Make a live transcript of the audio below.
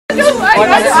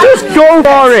Just go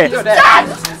for it!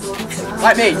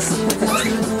 Like me.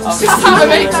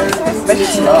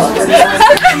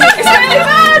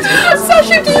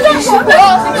 Sasha, do that one.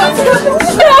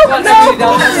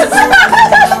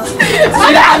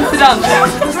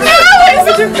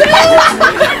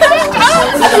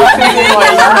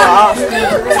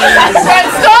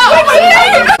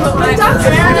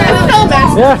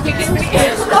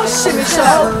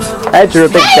 Ed, you're a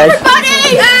big dick.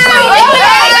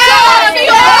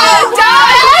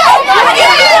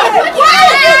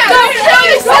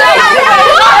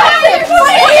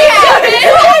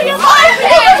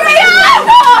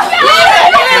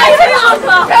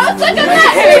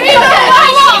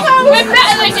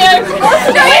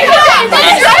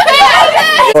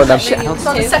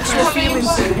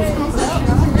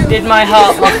 Did my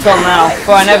heart love till now,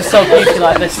 for I never saw beauty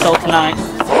like this till tonight.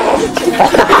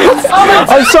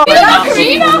 I'm sorry. Did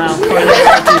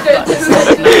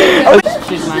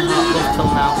my heart love till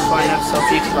now, for I never saw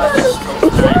beauty like this till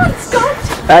tonight.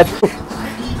 Ed.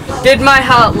 Did my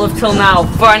heart love till now,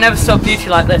 for I never saw beauty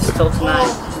like this till tonight.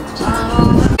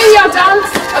 Yeah, dance,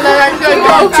 and then I'm going to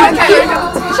go.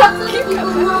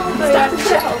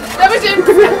 Never do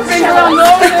bring around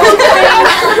though.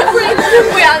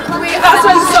 That's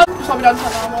when so. Shall we dance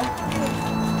on normal?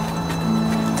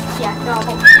 Yeah,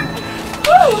 normal.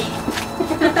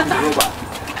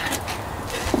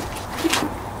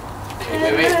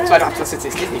 Wait, so I don't have to listen to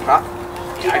this Disney crap.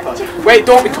 Yeah, I thought. Wait,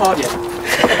 don't record yet.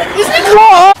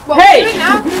 What? Hey!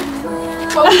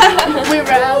 We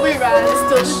ran, it's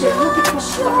still shit.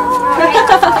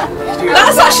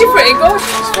 That's actually pretty good.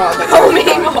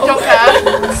 Romeo. Don't care.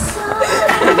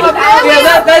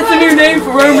 Yeah, that's the new name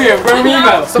for Romeo.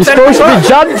 You're supposed to be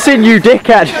dancing, you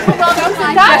dickhead.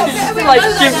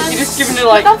 You're just giving it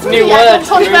like new words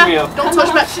for Romeo. Don't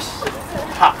touch me.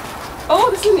 Ha. Oh,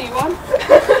 this is a new one.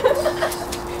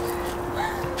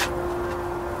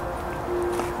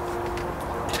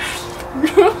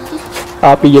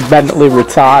 Abbie, you're mentally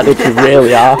retarded, you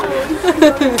really are.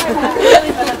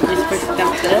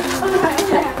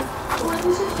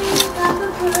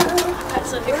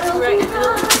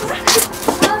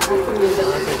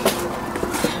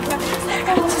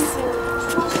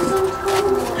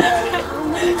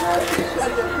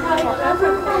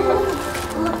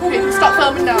 Stop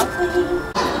filming now.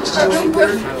 Are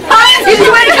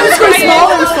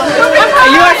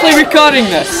you actually recording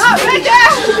this?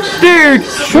 Dude,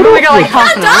 shut up! I got like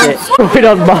half an hour. Going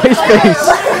on MySpace.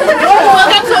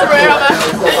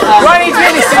 Do I need to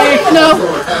really see? No.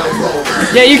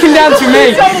 Yeah, you can dance with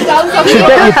me. You should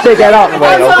get your big head out of the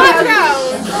way, though.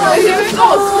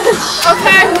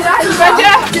 Okay, ready?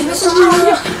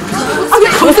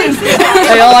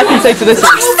 Hey, all I can say to this is...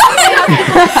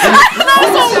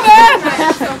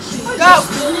 Go,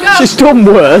 go. She's done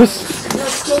worse.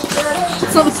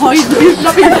 It's not the point, we've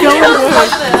not been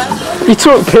filming. You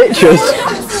took pictures.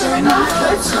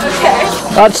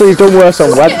 Actually, you've done worse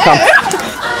on webcam.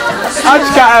 I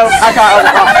can't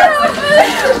help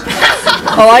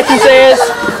All I can say is...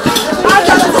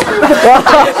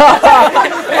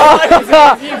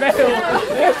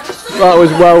 That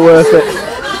was well worth it.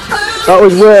 That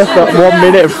was worth that 1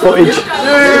 minute of footage.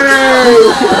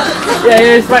 Yeah,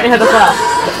 just right your head up that.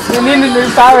 You need to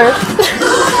move Paris.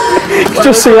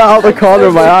 Just see that out the corner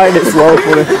of my eye and it's low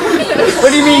funny. What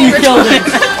do you mean you killed him?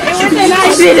 I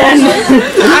didn't!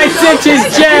 I took his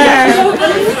chair!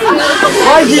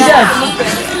 Why is he dead?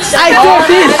 I took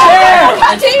his chair!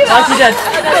 Why is he dead?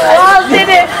 I did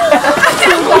it!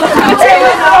 I take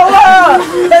it over!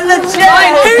 And the chair!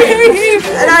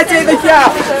 And I take the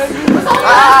cap!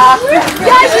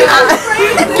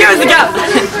 Give us the cap!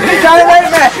 Can't wait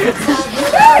me!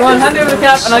 Go on, hand over the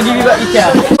cap and I'll give you back your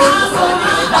cap.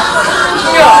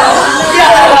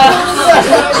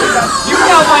 You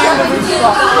can't find him the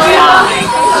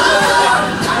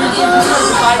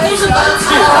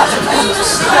spot.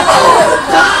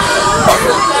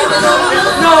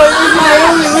 No, it was my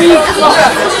only week.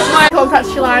 Come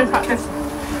practice your line, practice.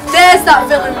 There's that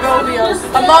villain Romeo,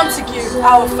 a Montague,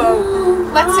 our foe.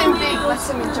 Let him enjoy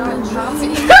the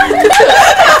party.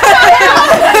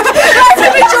 Let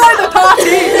him enjoy the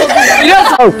party!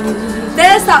 Oh.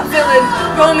 There's that villain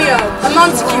Romeo, a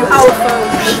Montague, our foe.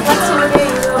 Let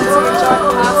him enjoy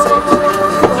the party.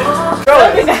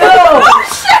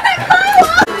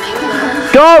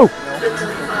 Go!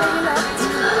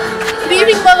 Good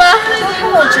evening, Lola.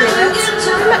 Hello, Juliet.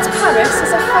 We met to Paris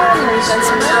as a family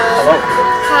gentleman. Hello.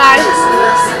 Hi.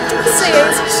 Good to see you.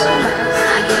 It's so nice.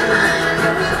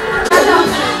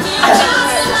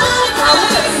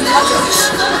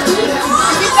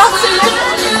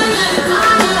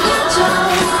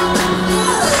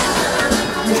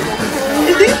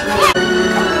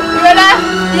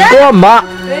 Go on, Matt.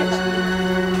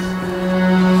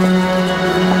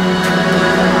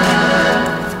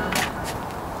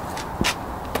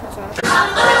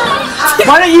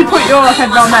 Why don't you put your head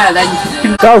down there then?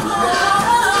 Go.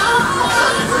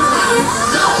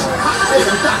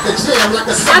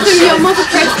 Adam, your mother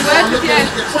prays the word with you.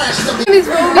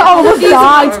 Oh, we've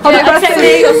died. Except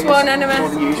me, your sworn enemy.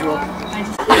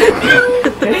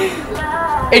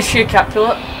 Is she a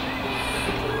Capulet?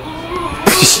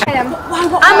 Am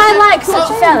I like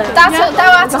such a fella?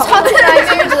 That's as confident I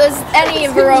moved as any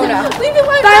in Verona.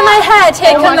 By my head,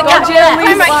 here come the Capulet.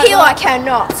 By my heel, I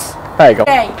cannot. There you go.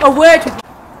 A word.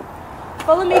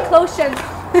 Follow me close, Jen.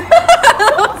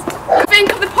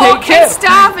 Think of the poor kid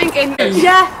starving in.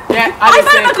 Yeah. Yeah, I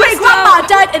found my great grandma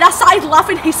dead and I started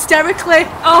laughing hysterically.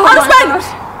 Oh I my just went.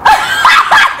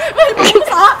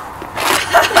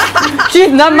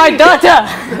 She's not my daughter!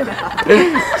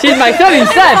 She's my son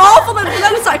instead! Awful, and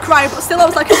then I started crying, but still I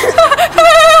was like.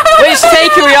 Which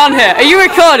take are we on here? Are you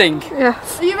recording? Are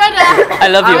you ready? I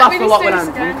love you. I laugh a lot when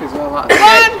I'm drunk as well. 1,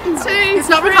 2. It's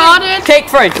not recorded. Take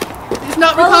 3. It's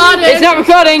not recorded. It's not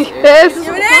recording. Here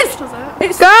it is.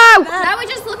 It's Go! Now we're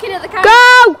just looking at the camera.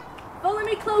 Go! Follow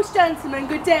me close, gentlemen.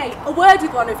 Good day. A word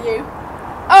with one of you.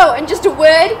 Oh, and just a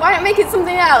word? Why not make it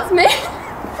something else? Me?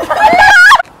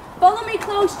 Follow me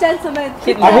close, gentlemen.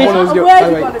 I want A us to go.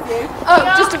 word with one of you. Oh,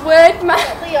 just a word?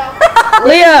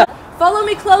 Leah! Follow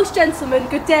me close, gentlemen.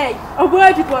 Good day. A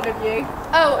word with one of you.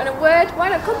 Oh, and a word? Why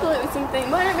not couple it with something?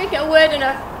 Why not make it a word and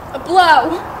a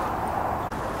blow?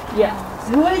 Yeah.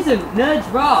 Who isn't? Nerds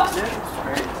rock.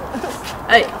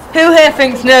 Hey, who here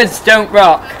thinks nerds don't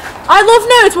rock? I love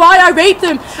nerds. Why? I rate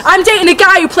them. I'm dating a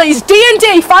guy who plays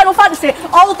D&D, Final Fantasy,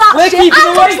 all that We're shit. keeping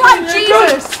And away looks like from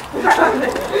Jesus.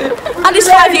 And he's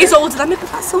 5 years older than me, but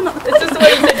that's still not the It's just the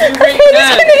way you said you rate nerds.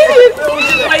 It's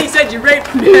just the way you said you rate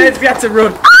nerds, we had to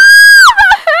run.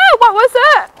 What was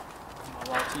it?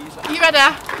 Are you ready?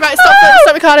 Right,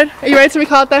 stop recording. Are you ready to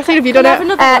record there? Have you done it?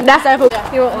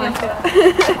 You won't like it.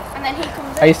 And then he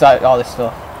comes I used to like all this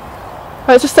stuff.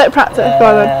 Right, just set practice. Go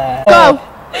on then. Go!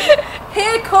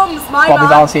 Here comes my Bobby man.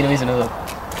 Valentino is another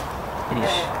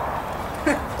idiot.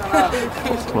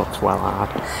 Looks well hard.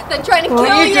 They're trying to kill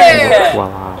you you! doing? Looks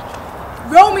well hard.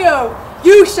 Romeo,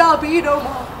 you shall be no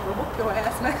more. Your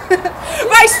ass, man.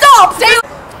 Right, stop! Stay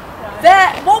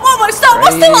there. What? Stop!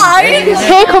 What's the line?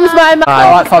 Here comes my man.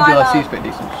 I like Fabulous, he's pretty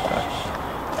decent.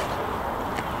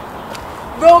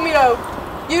 Romeo,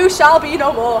 you shall be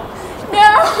no more.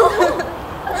 No!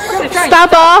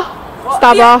 Stabber.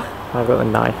 Stabber. I've got a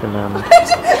knife in there.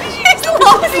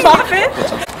 He's laughing.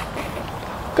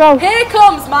 Go. Here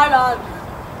comes my man.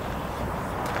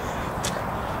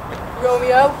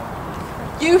 Romeo,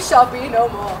 you shall be no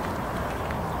more.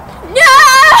 No!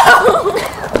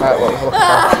 Right, what are you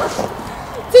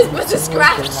looking This was a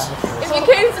scratch. If you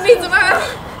came to me tomorrow,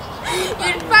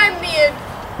 you'd find me a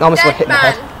No, I'm just dead hitting the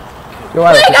man. head. You're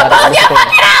right. Pick up all your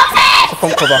fucking outfits! It's a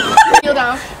front cover. Kneel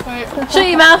down. Shut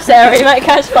your mouth, Sarah. You might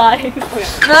catch flies.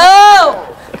 No!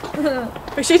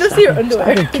 But she does see her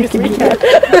underwear.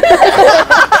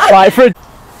 Right, for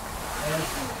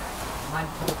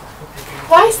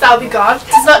Why is thou be gone?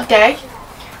 It's not day.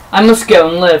 I must go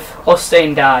and live, or stay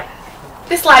and die.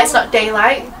 This light's not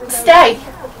daylight. Stay.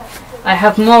 I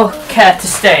have more care to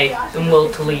stay than will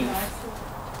to leave.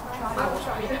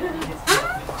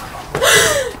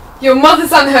 Your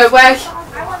mother's on her way.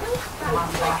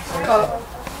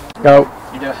 go.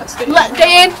 Let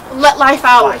day in, let life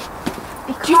out.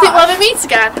 Do you think we'll ever meet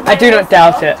again? I do not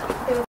doubt it.